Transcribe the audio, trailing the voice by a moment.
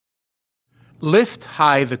Lift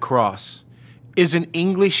High the Cross is an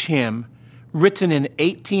English hymn written in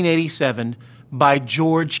 1887 by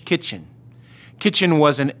George Kitchin. Kitchin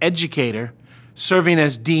was an educator serving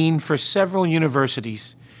as dean for several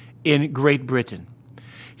universities in Great Britain.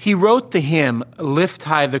 He wrote the hymn Lift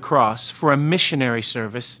High the Cross for a missionary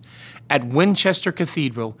service at Winchester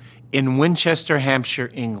Cathedral in Winchester,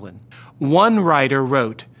 Hampshire, England. One writer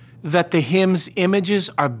wrote that the hymn's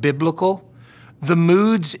images are biblical, the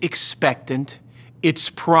moods expectant, its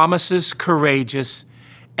promises courageous,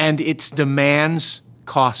 and its demands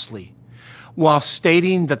costly, while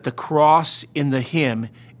stating that the cross in the hymn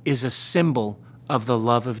is a symbol of the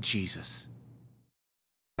love of Jesus.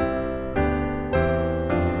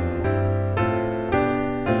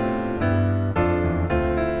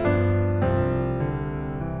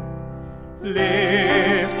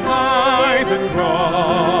 Lift high the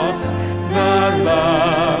cross, the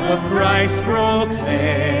love of Christ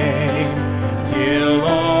proclaim, till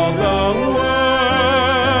all the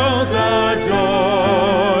world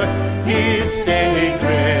adore his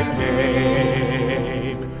sacred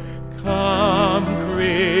name. Come,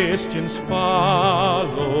 Christians,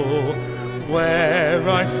 follow where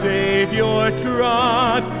our Savior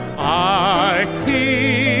trod, our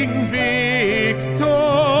King victorious,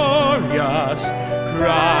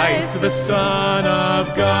 Christ the Son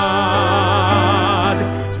of God.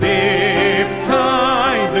 Lift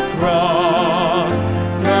high the cross,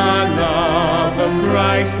 the love of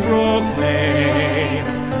Christ proclaim,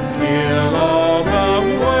 till all the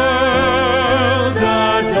world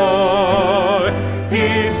adore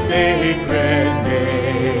his sacred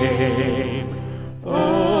name. O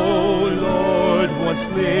Lord, once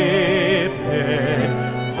lifted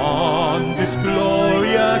on this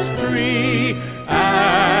glorious tree,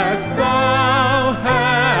 as thou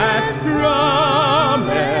hast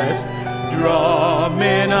promised, draw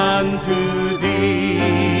men unto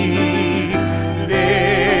thee.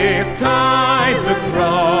 Lift high the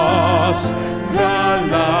cross, the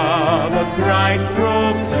love of Christ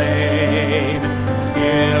proclaim,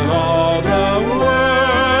 till all the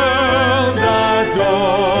world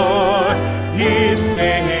adore his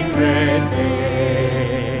sacred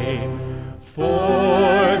name.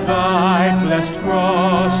 For thy blessed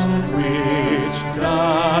cross, which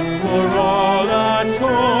doth for all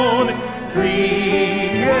atone, creation's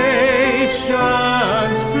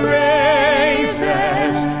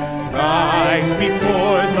praises rise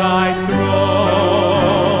before thy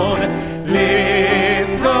throne.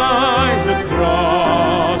 Lift high the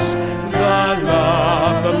cross, the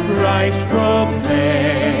love of Christ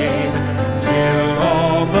proclaim, till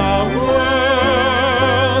all the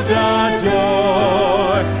world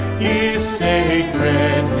adore his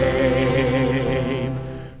sacred name.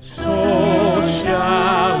 So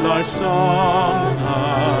shall our song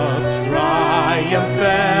of triumph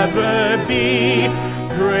ever be,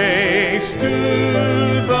 praise to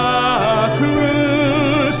the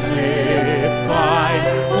crucified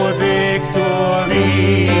for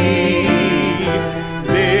victory.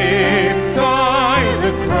 Lift high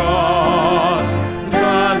the cross,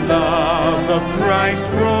 the love of Christ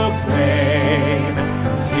proclaim,